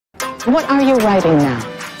What are you writing now?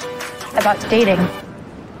 About dating.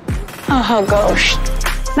 Oh, gosh.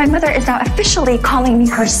 My mother is now officially calling me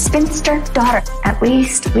her spinster daughter. At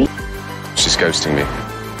least She's ghosting me.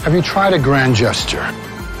 Have you tried a grand gesture?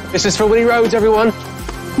 This is for Winnie Rhodes, everyone.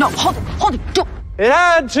 No, hold it, don't. It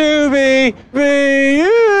had to be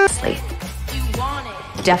you.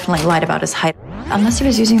 Definitely lied about his height. Unless he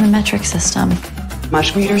was using the metric system.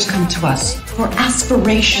 Mush readers come to us for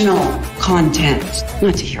aspirational content,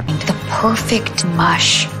 not to hear The perfect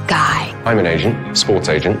mush guy. I'm an agent, sports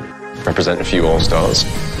agent, represent a few all-stars.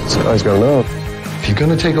 So guys going on. If you're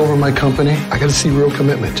gonna take over my company, I gotta see real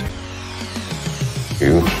commitment.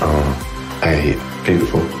 You are a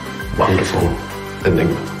beautiful, wonderful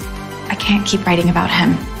enigma. I can't keep writing about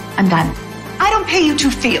him. I'm done. I don't pay you to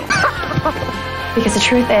feel. Because the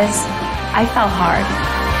truth is, I fell hard.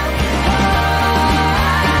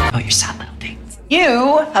 About your sad little things.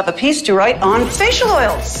 You have a piece to write on facial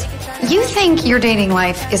oils. You think your dating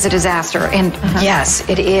life is a disaster, and yes,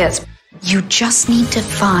 it is. You just need to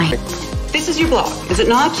find... This is your blog, is it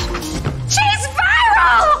not? She's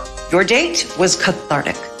viral! Your date was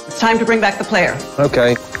cathartic. It's time to bring back the player.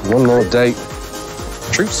 Okay, one more date.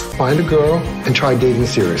 Truce. Find a girl and try dating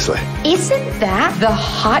seriously. Isn't that the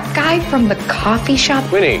hot guy from the coffee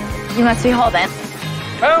shop? Winnie. You must be Holden.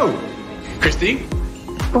 Oh! Christy.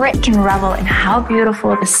 Brit can revel in how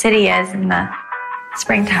beautiful the city is in the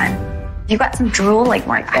springtime. You got some drool like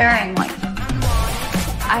right there and like...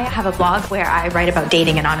 I have a blog where I write about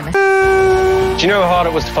dating anonymous. Do you know how hard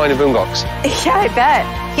it was to find a boombox? Yeah, I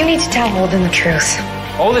bet. You need to tell Holden the truth.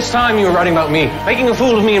 All this time you were writing about me, making a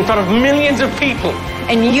fool of me in front of millions of people.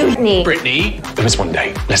 And you need... Brittany, it was one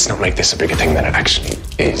day. Let's not make this a bigger thing than it actually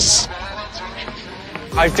is.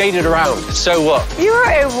 I've dated around, so what? You're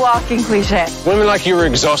a walking cliche. Women like you are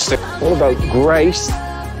exhausted. All about grace,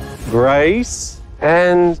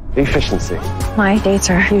 and efficiency. My dates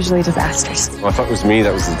are usually disasters. Well, I thought it was me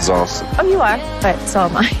that was the disaster. Oh, you are, but so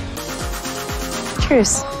am I.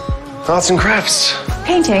 Truce. Arts and crafts.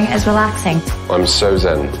 Painting is relaxing. I'm so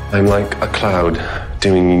zen. I'm like a cloud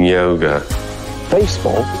doing yoga.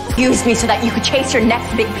 Baseball? Used me so that you could chase your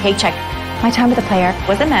next big paycheck. My time with the player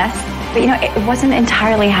was a mess, but it wasn't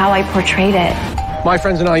entirely how I portrayed it. My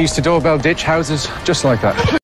friends and I used to doorbell ditch houses just like that.